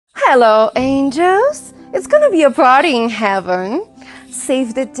Hello, angels. It's gonna be a party in heaven.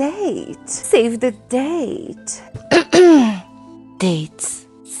 Save the date. Save the date. Dates.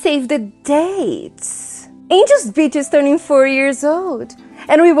 Save the dates. Angels Beach is turning 4 years old,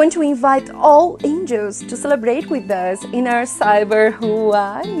 and we want to invite all angels to celebrate with us in our cyber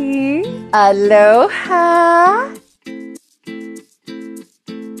Hawaii. Aloha!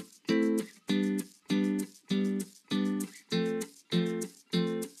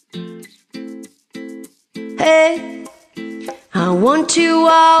 Hey, I want you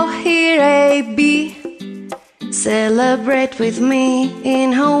all here, A-B. Celebrate with me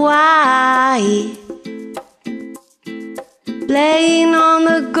in Hawaii. Playing on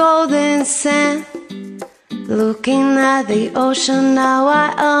the golden sand, looking at the ocean, now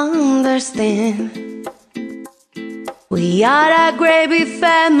I understand. We are a great big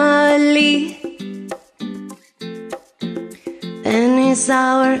family, and it's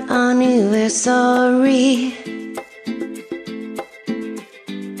our anniversary.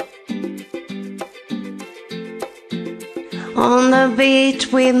 On the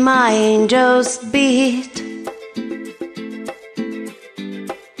beach with my angels beat.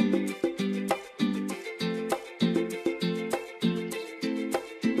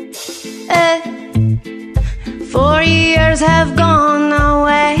 Hey, 4 years have gone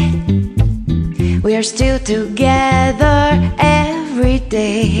away. We are still together every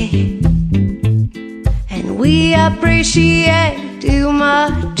day, and we appreciate you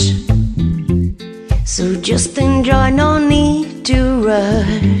much. So just enjoy, no need to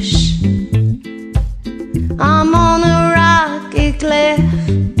rush. I'm on a rocky cliff.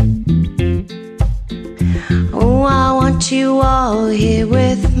 Oh, I want you all here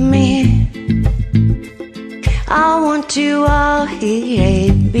with me. I want you all here,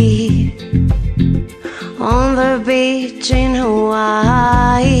 A-B. On the beach in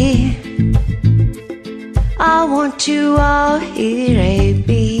Hawaii. I want you all here,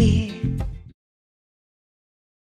 A-B.